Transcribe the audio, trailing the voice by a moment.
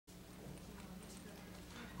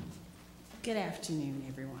Good afternoon,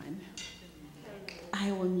 everyone. I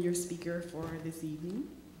am your speaker for this evening.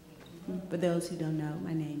 For those who don't know,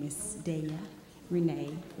 my name is D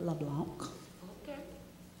LeBlanc.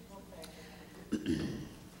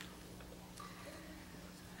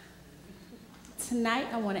 Tonight,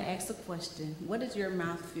 I want to ask a question. What is your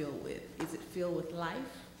mouth filled with? Is it filled with life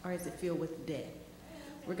or is it filled with death?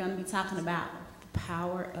 We're going to be talking about the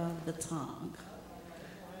power of the tongue,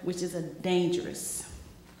 which is a dangerous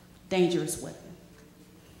weapon.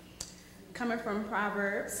 Coming from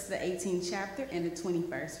Proverbs, the 18th chapter and the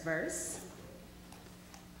 21st verse.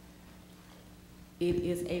 It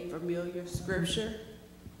is a familiar scripture.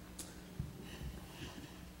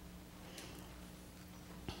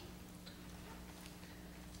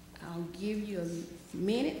 I'll give you a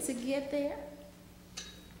minute to get there.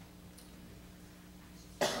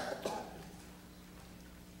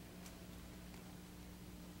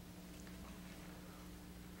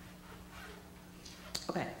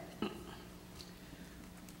 Okay.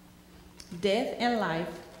 Death and life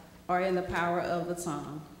are in the power of the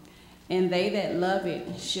tongue, and they that love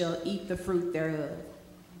it shall eat the fruit thereof.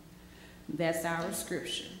 That's our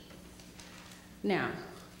scripture. Now,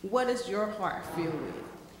 what is your heart filled with?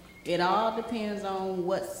 It all depends on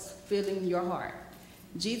what's filling your heart.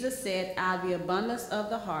 Jesus said, out of the abundance of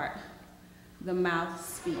the heart, the mouth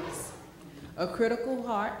speaks. A critical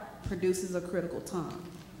heart produces a critical tongue.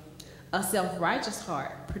 A self-righteous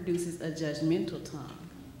heart produces a judgmental tongue.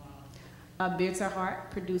 A bitter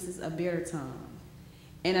heart produces a bitter tongue.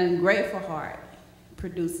 An ungrateful heart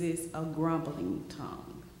produces a grumbling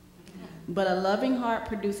tongue. But a loving heart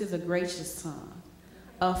produces a gracious tongue.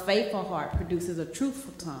 A faithful heart produces a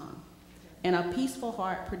truthful tongue. And a peaceful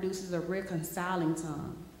heart produces a reconciling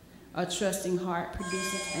tongue. A trusting heart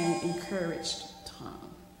produces an encouraged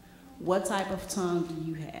tongue. What type of tongue do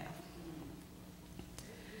you have?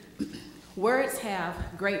 Words have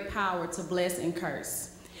great power to bless and curse.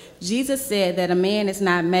 Jesus said that a man is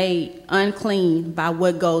not made unclean by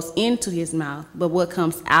what goes into his mouth, but what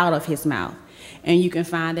comes out of his mouth. And you can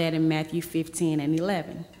find that in Matthew 15 and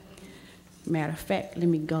 11. Matter of fact, let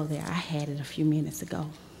me go there. I had it a few minutes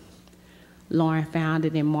ago. Lauren found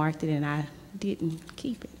it and marked it, and I didn't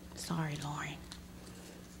keep it. Sorry, Lauren.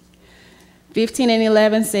 15 and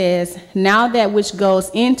 11 says, now that which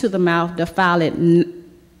goes into the mouth defileth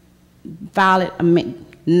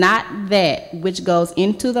not that which goes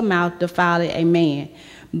into the mouth defileth a man,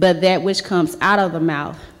 but that which comes out of the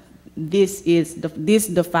mouth, this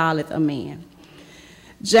defileth a man.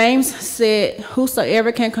 James said,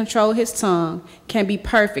 whosoever can control his tongue can be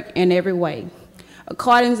perfect in every way.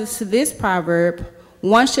 According to this proverb,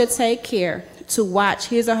 one should take care to watch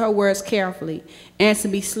his or her words carefully and to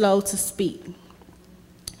be slow to speak.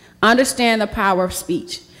 Understand the power of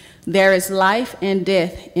speech. There is life and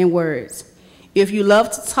death in words. If you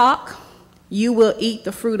love to talk, you will eat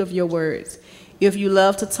the fruit of your words. If you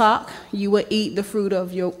love to talk, you will eat the fruit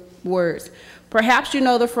of your words. Perhaps you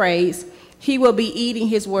know the phrase, he will be eating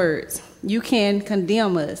his words. You can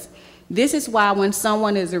condemn us. This is why when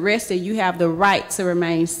someone is arrested, you have the right to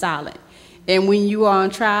remain silent. And when you are on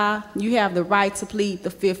trial, you have the right to plead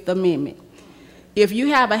the Fifth Amendment. If you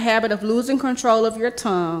have a habit of losing control of your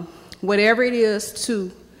tongue, whatever it is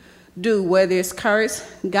to do, whether it's curse,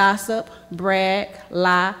 gossip, brag,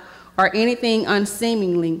 lie, or anything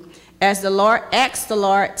unseemly, as the Lord asks the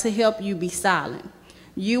Lord to help you be silent,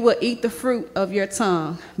 you will eat the fruit of your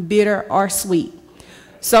tongue, bitter or sweet.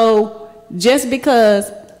 So just because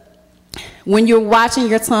when you're watching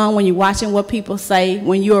your tongue, when you're watching what people say,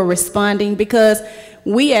 when you're responding, because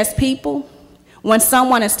we as people, when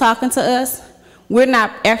someone is talking to us, we're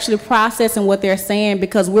not actually processing what they're saying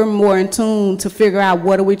because we're more in tune to figure out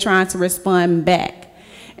what are we trying to respond back.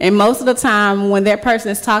 And most of the time when that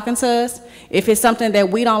person is talking to us, if it's something that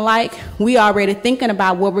we don't like, we already thinking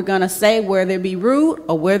about what we're gonna say, whether it be rude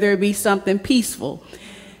or whether it be something peaceful.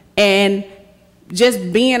 And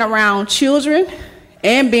just being around children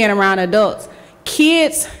and being around adults,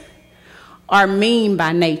 kids are mean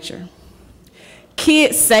by nature.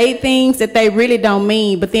 Kids say things that they really don't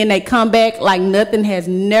mean, but then they come back like nothing has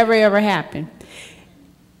never ever happened.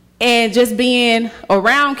 And just being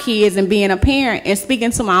around kids and being a parent and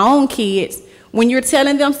speaking to my own kids, when you're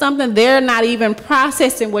telling them something, they're not even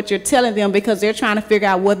processing what you're telling them because they're trying to figure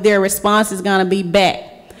out what their response is going to be back.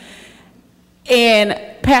 And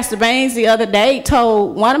Pastor Baines the other day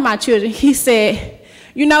told one of my children, he said,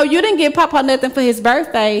 you know, you didn't give Papa nothing for his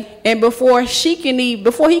birthday. And before he can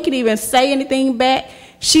even say anything back,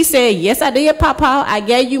 she said, yes, I did, Papa. I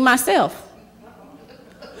gave you myself.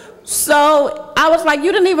 So I was like,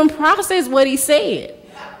 you didn't even process what he said.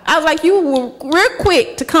 I was like, you were real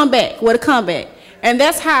quick to come back with a comeback. And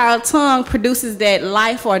that's how our tongue produces that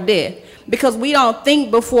life or death, because we don't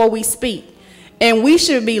think before we speak. And we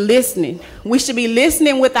should be listening. We should be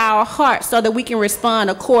listening with our heart so that we can respond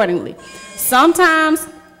accordingly. Sometimes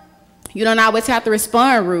you don't always have to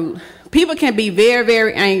respond rude. People can be very,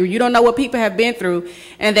 very angry. You don't know what people have been through,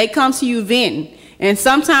 and they come to you venting. And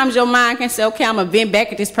sometimes your mind can say, okay, I'm going to vent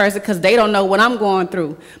back at this person because they don't know what I'm going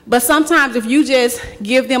through. But sometimes if you just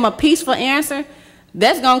give them a peaceful answer,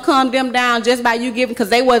 that's going to calm them down just by you giving, because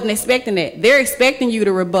they wasn't expecting that. They're expecting you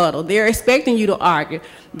to rebuttal. They're expecting you to argue.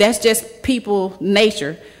 That's just people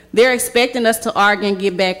nature. They're expecting us to argue and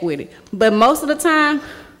get back with it. But most of the time,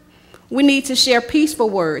 we need to share peaceful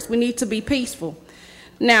words. We need to be peaceful.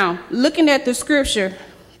 Now, looking at the scripture,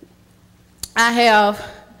 I have,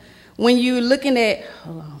 when you're looking at,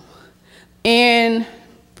 hold on, in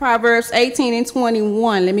Proverbs 18 and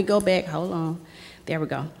 21, let me go back, hold on, there we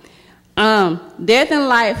go. Death and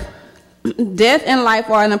life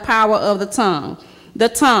are in the power of the tongue. The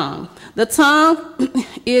tongue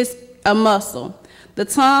is a muscle. The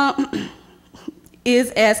tongue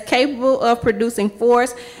is as capable of producing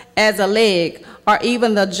force as a leg or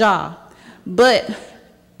even the jaw. But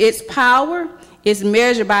its power is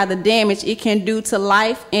measured by the damage it can do to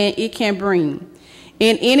life and it can bring.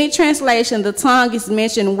 In any translation, the tongue is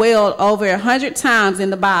mentioned well over 100 times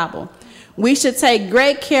in the Bible. We should take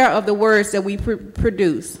great care of the words that we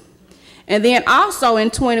produce. And then also in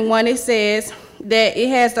 21, it says that it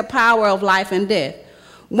has the power of life and death.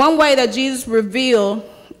 One way that Jesus revealed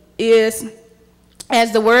is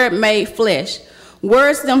as the word made flesh.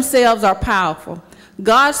 Words themselves are powerful.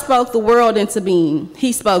 God spoke the world into being.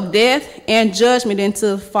 He spoke death and judgment into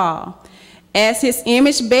the fall. As his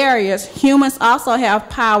image bearers, humans also have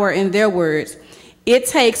power in their words. It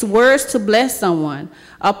takes words to bless someone,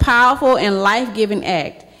 a powerful and life-giving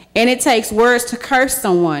act. And it takes words to curse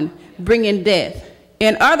someone, bringing death.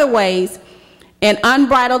 In other ways, an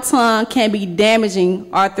unbridled tongue can be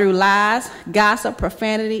damaging or through lies, gossip,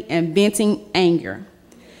 profanity, and venting anger.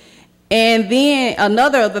 And then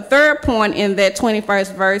the third point in that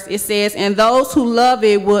 21st verse, it says, and those who love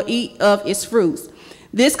it will eat of its fruits.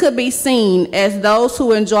 This could be seen as those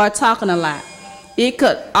who enjoy talking a lot. It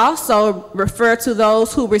could also refer to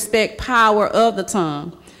those who respect power of the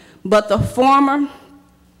tongue. But the former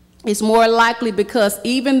is more likely, because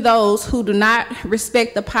even those who do not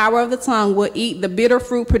respect the power of the tongue will eat the bitter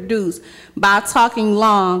fruit produced by talking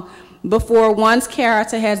long before one's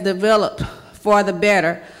character has developed for the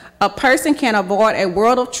better. A person can avoid a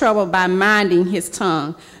world of trouble by minding his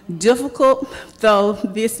tongue, difficult though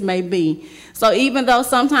this may be. So even though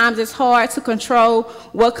sometimes it's hard to control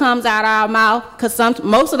what comes out of our mouth, because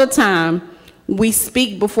most of the time we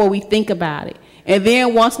speak before we think about it. And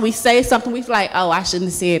then once we say something, we're like, oh, I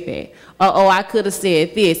shouldn't have said that. Or, oh, I could have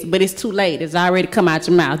said this, but it's too late. It's already come out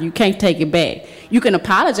your mouth. You can't take it back. You can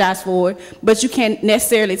apologize for it, but you can't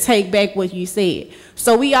necessarily take back what you said.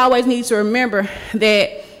 So we always need to remember that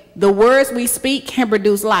the words we speak can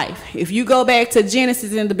produce life. If you go back to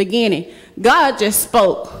Genesis in the beginning, God just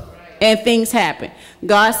spoke and things happened.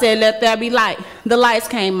 God said, let there be light. The lights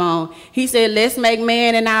came on. He said, let's make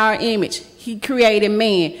man in our image. He created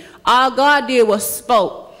man. All God did was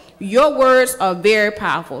spoke. Your words are very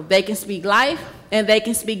powerful. They can speak life and they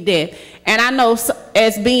can speak death. And I know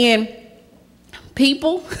as being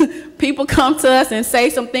people, people come to us and say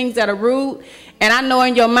some things that are rude. And I know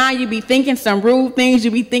in your mind you be thinking some rude things.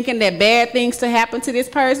 You be thinking that bad things to happen to this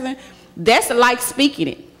person. That's like speaking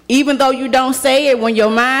it. Even though you don't say it, when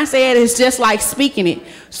your mind says it, it's just like speaking it.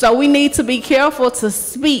 So we need to be careful to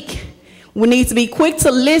speak. We need to be quick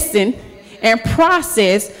to listen and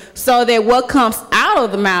process so that what comes out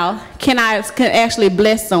of the mouth can actually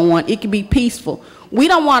bless someone. It can be peaceful. We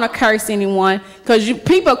don't want to curse anyone, because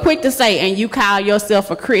people are quick to say, and you call yourself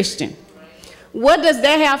a Christian. What does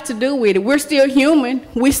that have to do with it? We're still human.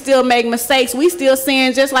 We still make mistakes. We still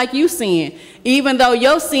sin just like you sin. Even though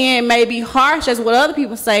your sin may be harsh as what other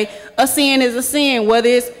people say, a sin is a sin. Whether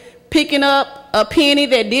it's picking up a penny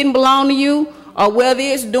that didn't belong to you, or whether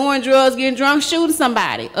it's doing drugs, getting drunk, shooting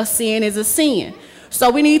somebody, a sin is a sin. So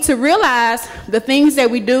we need to realize the things that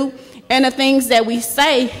we do and the things that we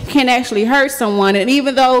say can actually hurt someone. And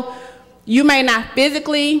even though you may not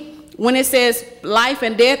physically, when it says life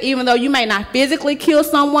and death, even though you may not physically kill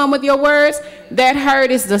someone with your words, that hurt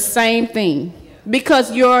is the same thing.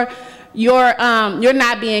 Because you're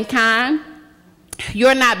not being kind.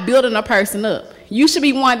 You're not building a person up. You should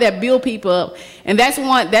be one that build people up. And that's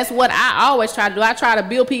what I always try to do. I try to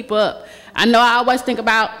build people up. I know I always think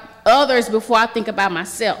about others before I think about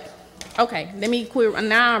myself. Okay, let me quit.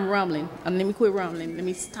 Now I'm rumbling. Let me quit rumbling. Let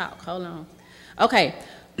me talk. Hold on. Okay.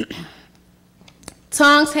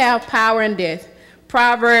 Tongues have power and death.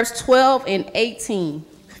 Proverbs 12 and 18.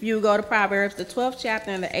 If you go to Proverbs, the 12th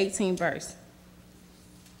chapter and the 18th verse.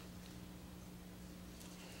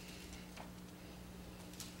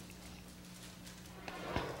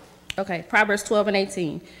 Okay, Proverbs 12 and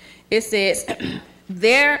 18. It says,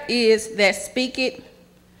 there is that speaketh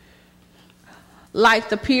like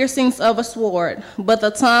the piercings of a sword, but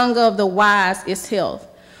the tongue of the wise is health.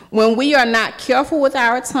 When we are not careful with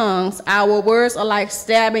our tongues, our words are like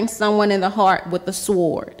stabbing someone in the heart with a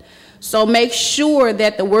sword. So make sure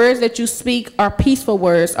that the words that you speak are peaceful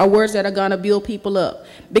words, are words that are going to build people up.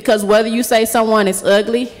 Because whether you say someone is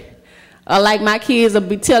ugly, or like my kids will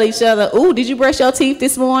be telling each other, ooh, did you brush your teeth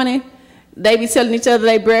this morning? They be telling each other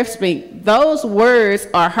they breath stink. Those words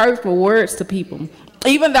are hurtful words to people.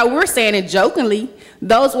 Even though we're saying it jokingly,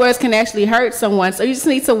 those words can actually hurt someone. So you just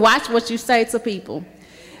need to watch what you say to people.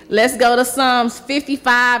 Let's go to Psalms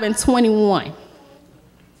 55 and 21.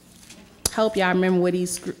 Hope y'all remember what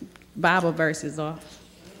these Bible verses are.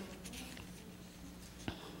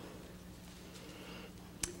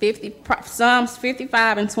 Psalms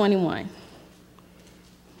 55 and 21.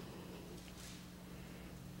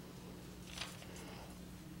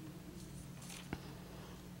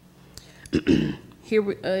 Here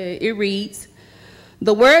it reads,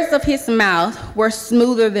 the words of his mouth were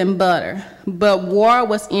smoother than butter, but war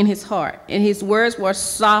was in his heart, and his words were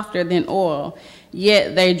softer than oil,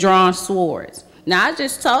 yet they drawn swords. Now I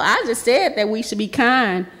just said that we should be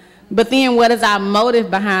kind, but then what is our motive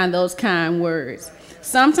behind those kind words?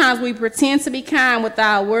 Sometimes we pretend to be kind with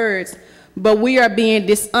our words, but we are being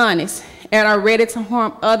dishonest and are ready to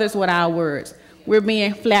harm others with our words. We're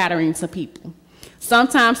being flattering to people.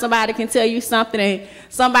 Sometimes somebody can tell you something and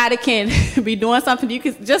somebody can be doing something. You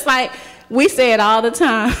can, just like we say it all the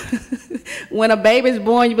time. When a baby's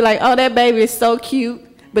born, you be like, oh, that baby is so cute.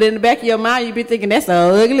 But in the back of your mind, you be thinking, that's an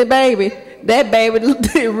ugly baby. That baby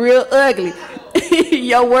look real ugly.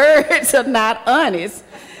 Your words are not honest.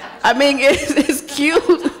 I mean, it's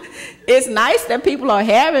cute. It's nice that people are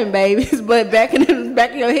having babies, but back in the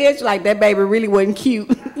back of your head, you're like, that baby really wasn't cute.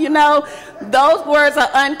 You know, those words are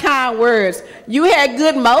unkind words. You had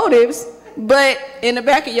good motives, but in the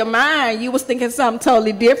back of your mind, you was thinking something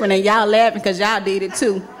totally different, and y'all laughing because y'all did it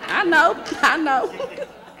too. I know.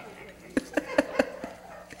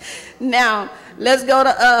 Now, let's go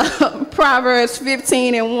to Proverbs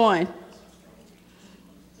 15 and 1.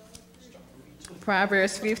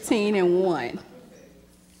 Proverbs 15 and 1.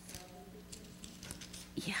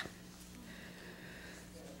 Yeah.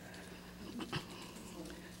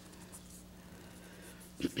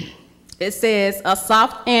 It says, a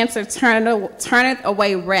soft answer turneth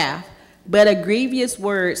away wrath, but a grievous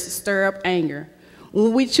word stir up anger.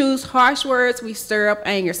 When we choose harsh words, we stir up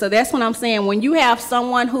anger. So that's what I'm saying. When you have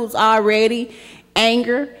someone who's already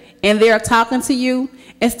angry and they're talking to you,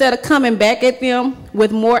 instead of coming back at them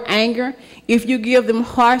with more anger, if you give them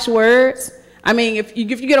harsh words, I mean, if you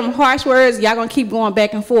give them harsh words, y'all gonna keep going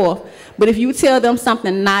back and forth. But if you tell them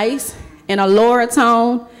something nice in a lower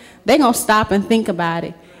tone, they're gonna stop and think about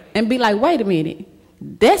it and be like, wait a minute,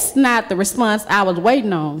 that's not the response I was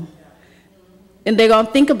waiting on. And they're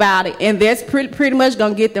gonna think about it, and that's pretty much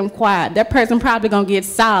gonna get them quiet. That person probably gonna get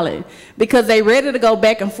silent because they ready to go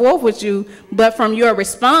back and forth with you, but from your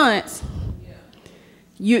response,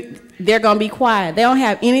 they're gonna be quiet. They don't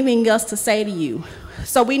have anything else to say to you.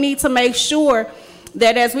 So we need to make sure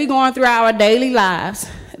that as we're going through our daily lives,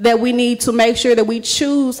 that we need to make sure that we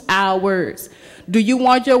choose our words. Do you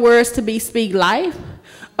want your words to speak life,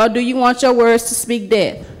 or do you want your words to speak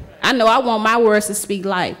death? I know I want my words to speak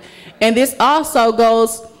life. And this also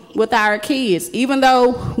goes with our kids. Even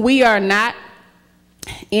though we are not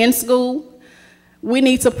in school, we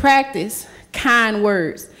need to practice kind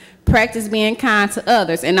words. Practice being kind to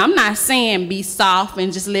others. And I'm not saying be soft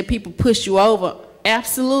and just let people push you over.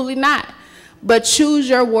 Absolutely not. But choose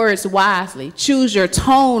your words wisely. Choose your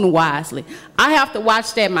tone wisely. I have to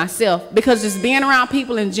watch that myself, because just being around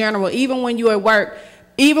people in general, even when you're at work,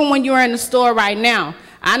 even when you're in the store right now,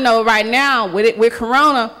 I know right now with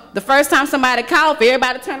Corona, the first time somebody coughed,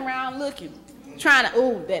 everybody turn around looking, trying to,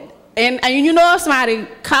 ooh, that. And you know if somebody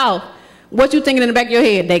cough, what you thinking in the back of your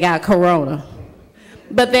head? They got Corona.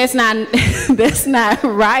 But that's not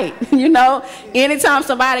right. You know, anytime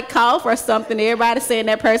somebody cough or something, everybody saying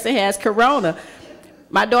that person has Corona.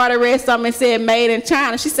 My daughter read something and said made in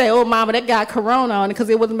China. She said, oh, mama, that got Corona on it because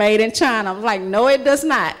it was made in China. I was like, no, it does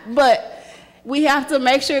not. But we have to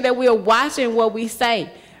make sure that we're watching what we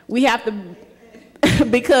say. We have to,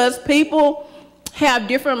 because people have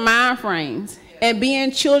different mind frames. And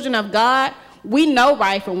being children of God, we know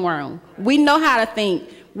right from wrong. We know how to think.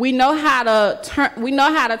 We know how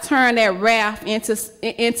to turn that wrath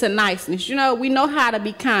into niceness. You know, we know how to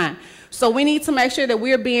be kind. So we need to make sure that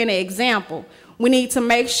we're being an example. We need to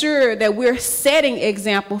make sure that we're setting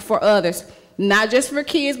example for others, not just for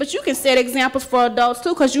kids, but you can set examples for adults too,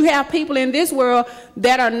 because you have people in this world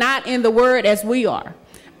that are not in the word as we are.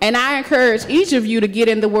 And I encourage each of you to get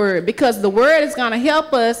in the word, because the word is going to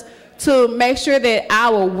help us to make sure that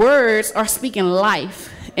our words are speaking life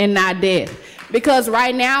and not death. Because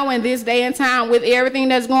right now in this day and time with everything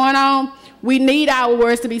that's going on, we need our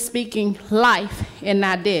words to be speaking life and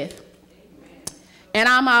not death. And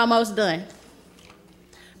I'm almost done.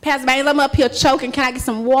 Pastor Baines, I'm up here choking. Can I get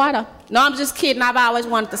some water? No, I'm just kidding. I've always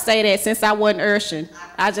wanted to say that since I wasn't Urshan.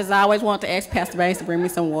 I just always wanted to ask Pastor Baines to bring me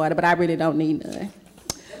some water, but I really don't need none.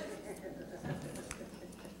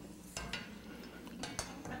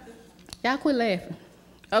 Y'all quit laughing.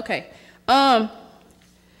 Okay.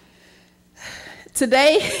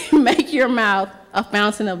 Today, make your mouth a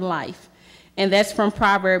fountain of life. And that's from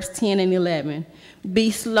Proverbs 10 and 11.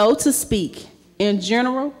 Be slow to speak. In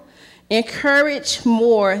general, encourage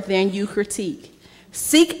more than you critique.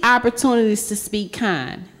 Seek opportunities to speak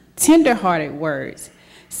kind, tender-hearted words.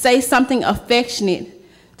 Say something affectionate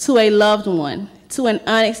to a loved one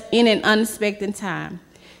in an unexpected time.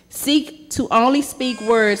 Seek to only speak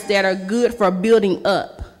words that are good for building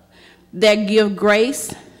up, that give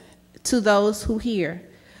grace to those who hear.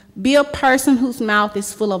 Be a person whose mouth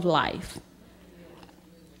is full of life.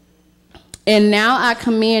 And now I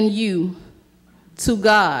commend you to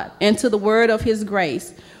God and to the word of his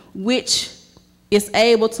grace, which is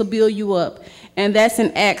able to build you up. And that's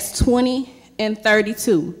in Acts 20 and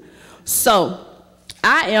 32. So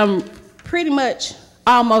I am pretty much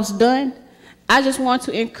almost done. I just want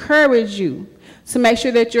to encourage you to make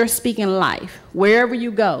sure that you're speaking life wherever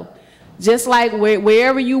you go. Just like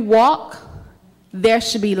wherever you walk, there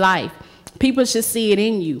should be life. People should see it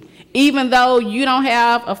in you. Even though you don't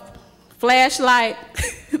have a flashlight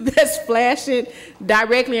that's flashing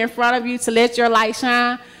directly in front of you to let your light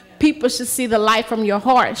shine, people should see the light from your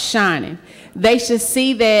heart shining. They should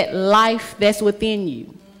see that life that's within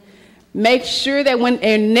you. Make sure that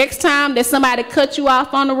and next time that somebody cut you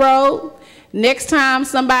off on the road, next time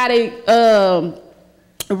somebody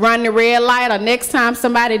run the red light, or next time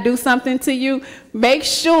somebody do something to you, make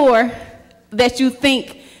sure that you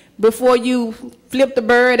think before you flip the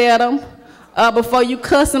bird at them, before you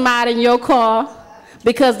cuss them out in your car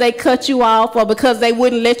because they cut you off or because they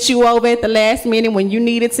wouldn't let you over at the last minute when you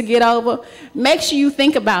needed to get over. Make sure you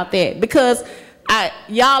think about that, because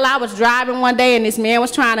I was driving one day and this man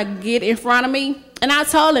was trying to get in front of me, and I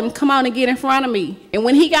told him, come on and get in front of me. And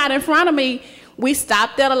when he got in front of me, we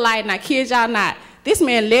stopped at a light, and I kid y'all not, this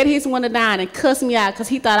man let his window down and cussed me out because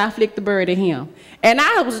he thought I flicked the bird at him. And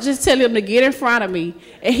I was just telling him to get in front of me.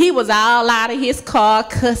 And he was all out of his car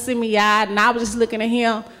cussing me out, and I was just looking at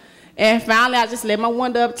him. And finally, I just let my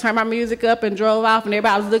window up, turned my music up, and drove off. And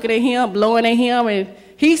everybody was looking at him, blowing at him. And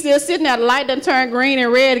he's still sitting there. The light done turned green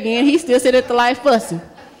and red again. He still sitting at the light fussing.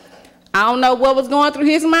 I don't know what was going through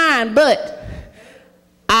his mind, but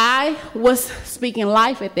I was speaking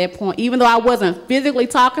life at that point, even though I wasn't physically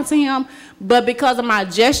talking to him. But because of my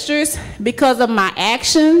gestures, because of my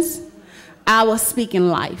actions, I was speaking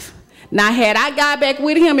life. Now, had I got back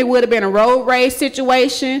with him, it would have been a road rage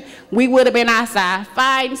situation. We would have been outside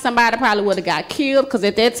fighting. Somebody probably would have got killed, because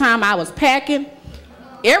at that time I was packing.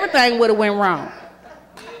 Everything would have went wrong.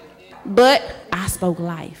 But I spoke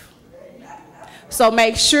life. So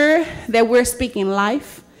make sure that we're speaking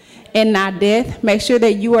life and not death. Make sure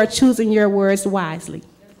that you are choosing your words wisely.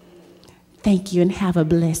 Thank you, and have a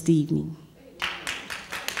blessed evening.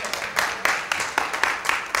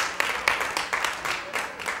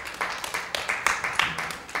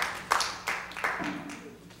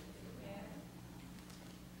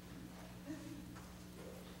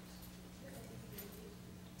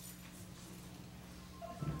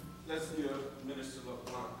 Let's give Minister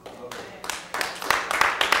LeBlanc a love.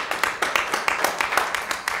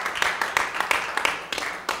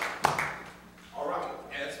 All right,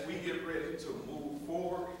 as we get ready to move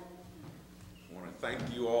forward, I want to thank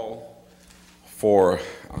you all for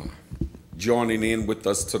joining in with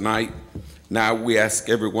us tonight. Now we ask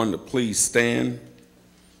everyone to please stand.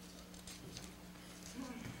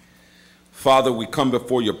 Father, we come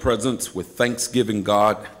before your presence with thanksgiving,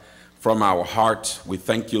 God, from our hearts. We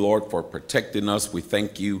thank you, Lord, for protecting us. We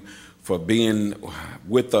thank you for being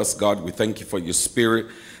with us, God. We thank you for your spirit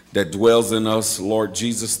that dwells in us. Lord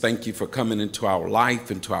Jesus, thank you for coming into our life,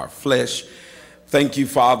 into our flesh. Thank you,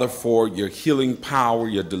 Father, for your healing power,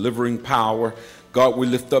 your delivering power. God, we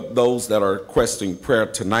lift up those that are requesting prayer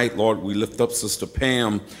tonight. Lord, we lift up Sister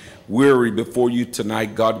Pam Weary before you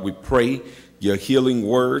tonight. God, we pray your healing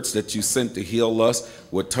words that you sent to heal us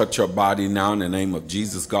will touch her body now in the name of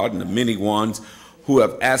Jesus, God. And the many ones who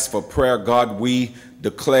have asked for prayer, God, we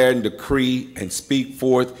declare and decree and speak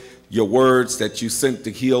forth your words that you sent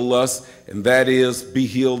to heal us, and that is, be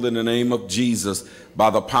healed in the name of Jesus by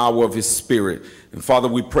the power of his Spirit. And Father,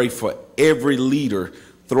 we pray for every leader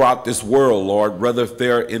throughout this world, Lord, whether if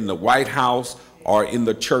they're in the White House or in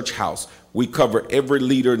the church house. We cover every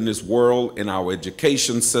leader in this world, in our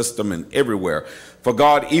education system, and everywhere. For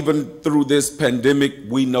God, even through this pandemic,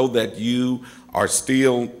 we know that you are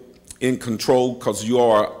still in control because you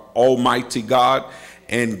are Almighty God.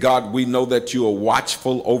 And God, we know that you are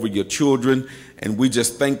watchful over your children. And we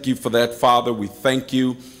just thank you for that, Father. We thank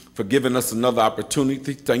you for giving us another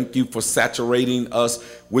opportunity. Thank you for saturating us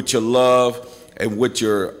with your love and with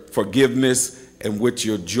your forgiveness and with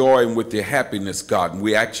your joy and with your happiness, God. And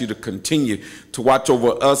we ask you to continue to watch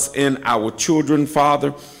over us and our children,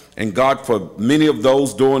 Father. And God, for many of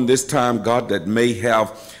those during this time, God, that may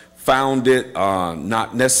have found it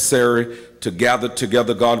not necessary to gather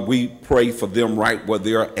together, God, we pray for them right where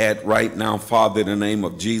they're at right now, Father, in the name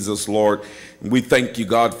of Jesus, Lord. And we thank you,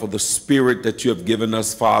 God, for the spirit that you have given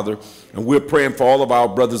us, Father. And we're praying for all of our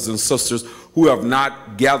brothers and sisters who have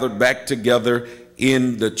not gathered back together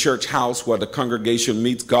in the church house where the congregation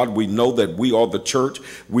meets. God, we know that we are the church.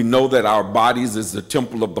 We know that our bodies is the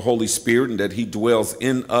temple of the Holy Spirit and that he dwells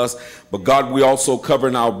in us. But God, we also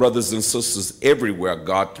covering our brothers and sisters everywhere,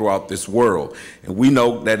 God, throughout this world. And we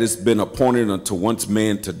know that it's been appointed unto once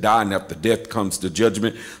man to die, and after death comes the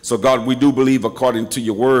judgment. So God, we do believe according to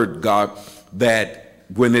your word, God, that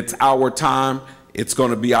when it's our time, it's going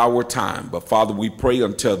to be our time. But Father, we pray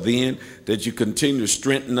until then that you continue to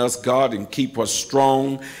strengthen us, God, and keep us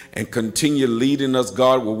strong and continue leading us,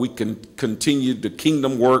 God, where we can continue the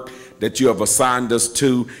kingdom work that you have assigned us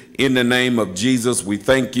to. In the name of Jesus, we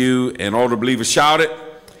thank you. And all the believers shout it.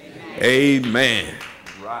 Amen. Amen.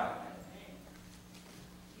 Right.